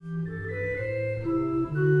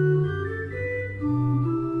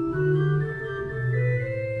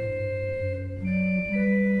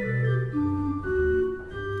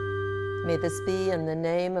this be in the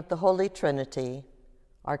name of the Holy Trinity,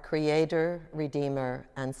 our Creator, Redeemer,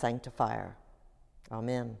 and Sanctifier.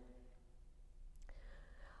 Amen.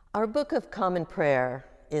 Our Book of Common Prayer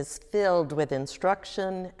is filled with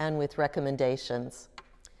instruction and with recommendations.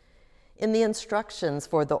 In the instructions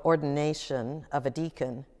for the ordination of a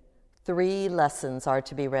deacon, 3 lessons are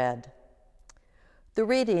to be read. The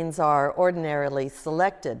readings are ordinarily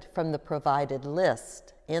selected from the provided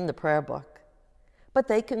list in the prayer book, but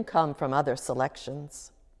they can come from other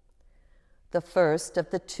selections. The first of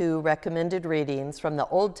the 2 recommended readings from the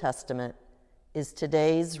Old Testament is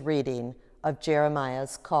today's reading of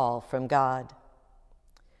Jeremiah's call from God.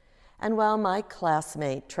 And while my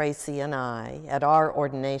classmate Tracy and I, at our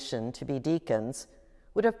ordination to be deacons,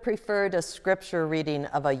 would have preferred a scripture reading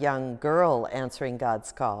of a young girl answering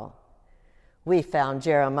God's call, we found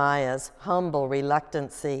Jeremiah's humble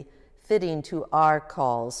reluctancy fitting to our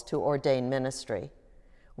calls to ordain ministry,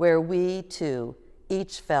 where we, too,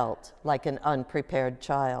 each felt like an unprepared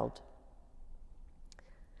child.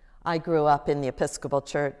 I grew up in the Episcopal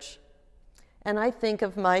Church, and I think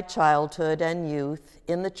of my childhood and youth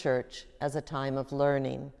in the church as a time of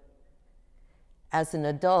learning. As an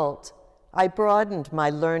adult, I broadened my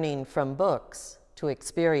learning from books to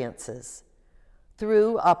experiences,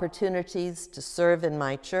 through opportunities to serve in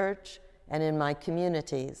my church and in my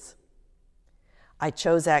communities. I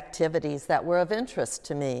chose activities that were of interest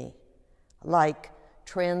to me, like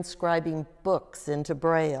transcribing books into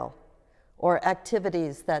Braille, or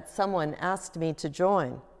activities that someone asked me to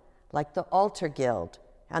join, like the Altar Guild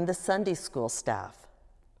and the Sunday school staff.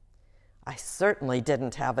 I certainly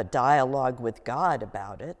didn't have a dialogue with God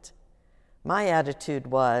about it. My attitude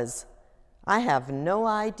was, I have no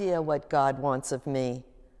idea what God wants of me,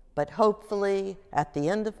 but hopefully at the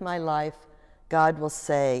end of my life, God will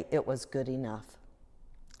say it was good enough.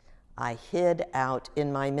 I hid out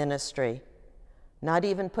in my ministry, not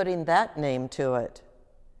even putting that name to it.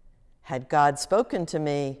 Had God spoken to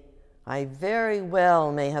me, I very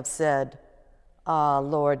well may have said, "Ah,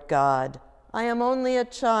 Lord God, I am only a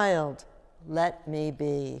child. Let me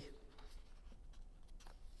be."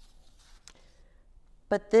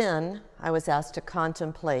 But then I was asked to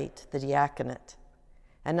contemplate the diaconate,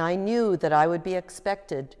 and I knew that I would be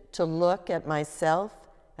expected to look at myself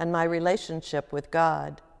and my relationship with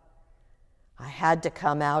God. I had to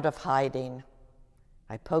come out of hiding.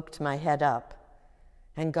 I poked my head up,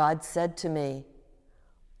 and God said to me,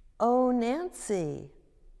 "Oh, Nancy,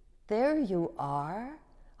 there you are.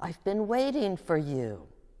 I've been waiting for you.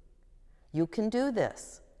 You can do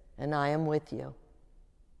this, and I am with you."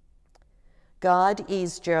 God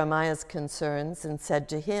eased Jeremiah's concerns and said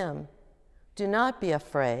to him, "Do not be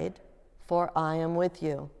afraid, for I am with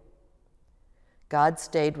you." God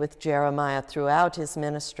stayed with Jeremiah throughout his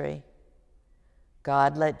ministry.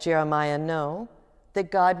 God let Jeremiah know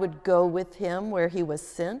that God would go with him where he was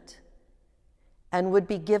sent and would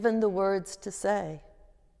be given the words to say.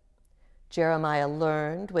 Jeremiah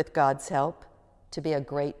learned, with God's help, to be a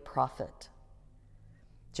great prophet.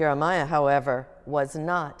 Jeremiah, however, was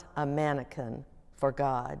not a mannequin for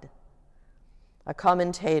God. A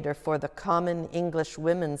commentator for the Common English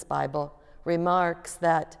Women's Bible remarks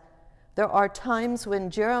that there are times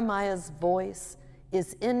when Jeremiah's voice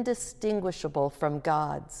is indistinguishable from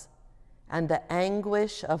God's, and the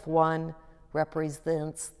anguish of one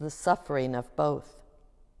represents the suffering of both.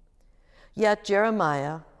 Yet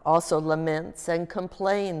Jeremiah also laments and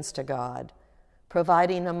complains to God,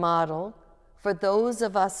 providing a model for those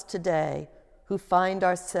of us today who find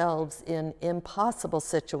ourselves in impossible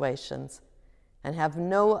situations and have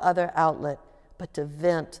no other outlet but to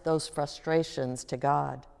vent those frustrations to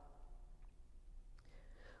God.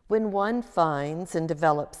 When one finds and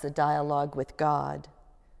develops a dialogue with God,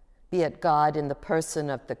 be it God in the person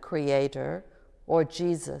of the Creator, or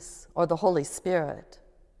Jesus, or the Holy Spirit,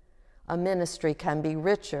 a ministry can be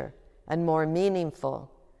richer and more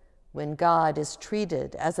meaningful when God is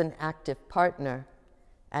treated as an active partner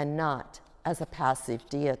and not as a passive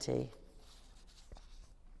deity.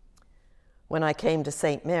 When I came to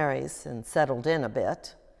St. Mary's and settled in a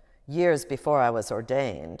bit, years before I was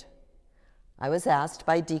ordained, I was asked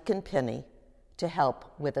by Deacon Penny to help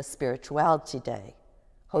with a spirituality day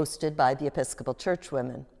hosted by the Episcopal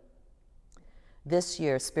Churchwomen. This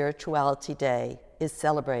year's Spirituality Day is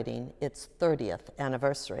celebrating its 30th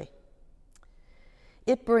anniversary.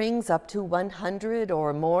 It brings up to 100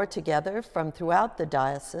 or more together from throughout the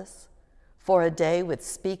diocese for a day with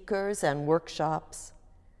speakers and workshops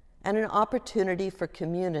and an opportunity for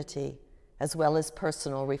community as well as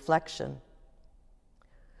personal reflection.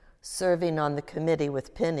 Serving on the committee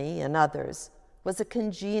with Penny and others was a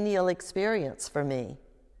congenial experience for me,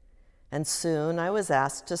 and soon I was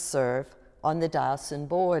asked to serve on the diocesan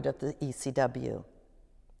board of the ECW.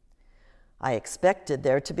 I expected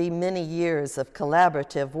there to be many years of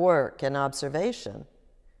collaborative work and observation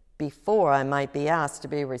before I might be asked to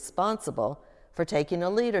be responsible for taking a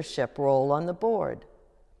leadership role on the board.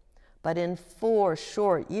 But in 4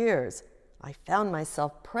 short years, I found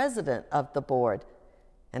myself president of the board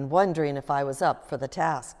and wondering if I was up for the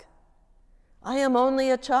task. I am only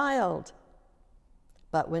a child.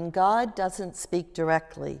 But when God doesn't speak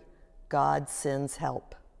directly, God sends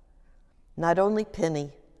help. Not only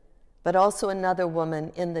Penny, but also another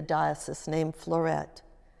woman in the diocese named Florette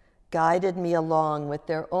guided me along with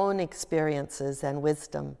their own experiences and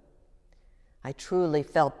wisdom. I truly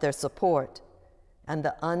felt their support and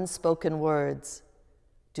the unspoken words,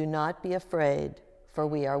 "Do not be afraid, for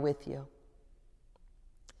we are with you."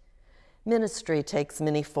 Ministry takes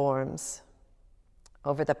many forms.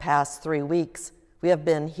 Over the past 3 weeks, we have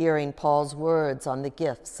been hearing Paul's words on the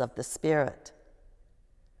gifts of the Spirit.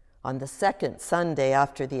 On the second Sunday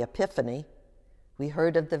after the Epiphany, we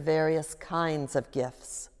heard of the various kinds of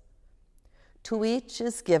gifts. To each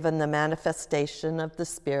is given the manifestation of the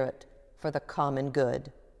Spirit for the common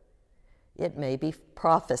good. It may be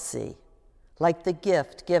prophecy, like the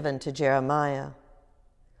gift given to Jeremiah,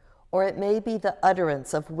 or it may be the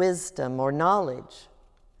utterance of wisdom or knowledge,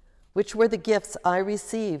 which were the gifts I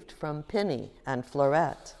received from Penny and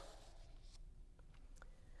Florette.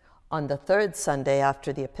 On the third Sunday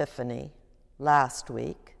after the Epiphany, last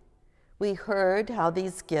week, we heard how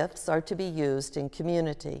these gifts are to be used in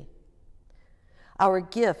community. Our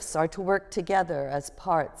gifts are to work together as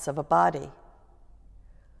parts of a body.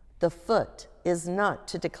 The foot is not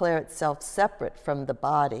to declare itself separate from the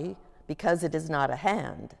body because it is not a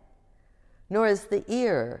hand, nor is the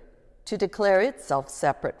ear to declare itself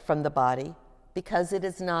separate from the body because it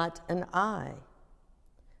is not an eye.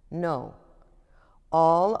 No,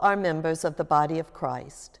 all are members of the body of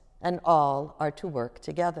Christ, and all are to work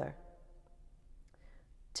together.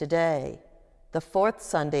 Today, the fourth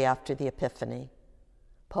Sunday after the Epiphany,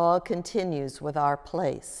 Paul continues with our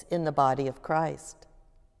place in the body of Christ.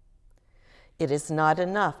 It is not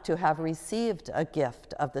enough to have received a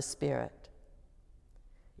gift of the Spirit.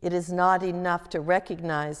 It is not enough to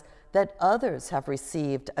recognize that others have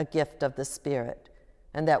received a gift of the Spirit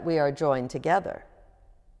and that we are joined together.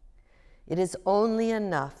 It is only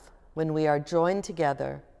enough when we are joined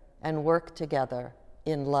together and work together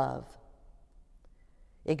in love.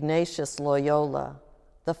 Ignatius Loyola,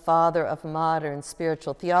 the father of modern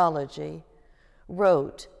spiritual theology,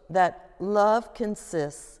 wrote that love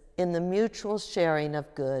consists in the mutual sharing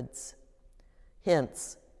of goods.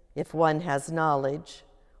 Hence, if one has knowledge,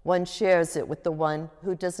 one shares it with the one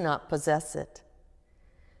who does not possess it.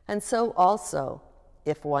 And so also,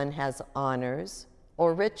 if one has honors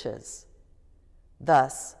or riches,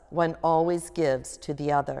 thus one always gives to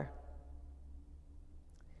the other.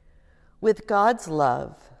 With God's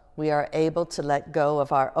love, we are able to let go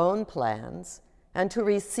of our own plans and to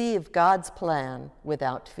receive God's plan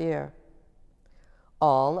without fear.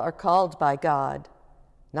 All are called by God,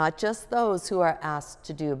 not just those who are asked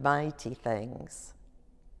to do mighty things.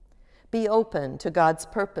 Be open to God's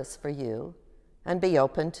purpose for you and be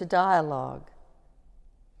open to dialogue.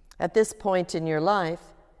 At this point in your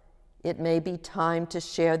life, it may be time to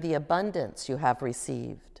share the abundance you have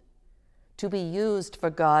received, to be used for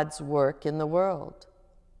God's work in the world.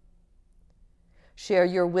 Share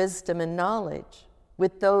your wisdom and knowledge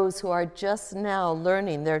with those who are just now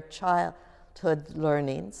learning their childhood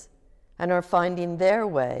learnings and are finding their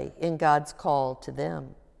way in God's call to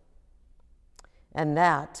them. And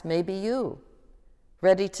that may be you,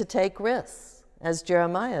 ready to take risks, as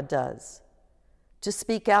Jeremiah does, to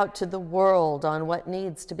speak out to the world on what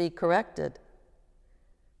needs to be corrected,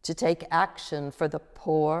 to take action for the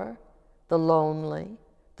poor, the lonely,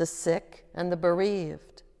 the sick, and the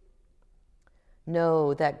bereaved.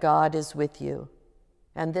 Know that God is with you,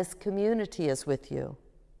 and this community is with you.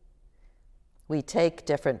 We take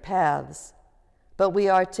different paths, but we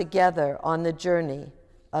are together on the journey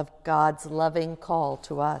of God's loving call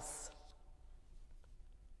to us.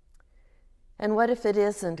 And what if it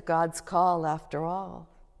isn't God's call after all?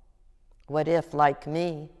 What if, like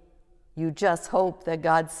me, you just hope that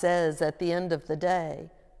God says at the end of the day,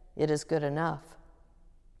 it is good enough?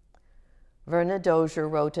 Verna Dozier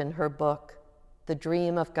wrote in her book, The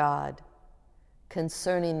Dream of God,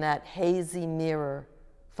 concerning that hazy mirror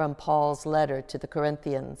from Paul's letter to the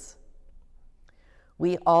Corinthians.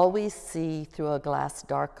 We always see through a glass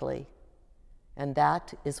darkly, and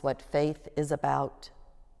that is what faith is about.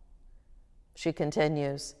 She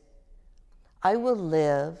continues, I will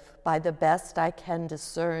live by the best I can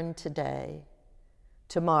discern today.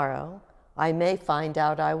 Tomorrow, I may find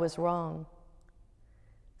out I was wrong.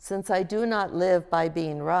 Since I do not live by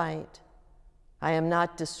being right, I am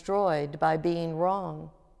not destroyed by being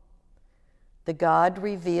wrong. The God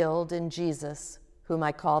revealed in Jesus, whom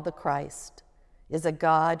I call the Christ, is a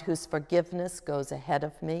God whose forgiveness goes ahead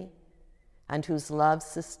of me and whose love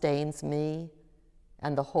sustains me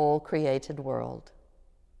and the whole created world.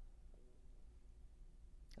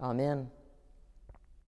 Amen.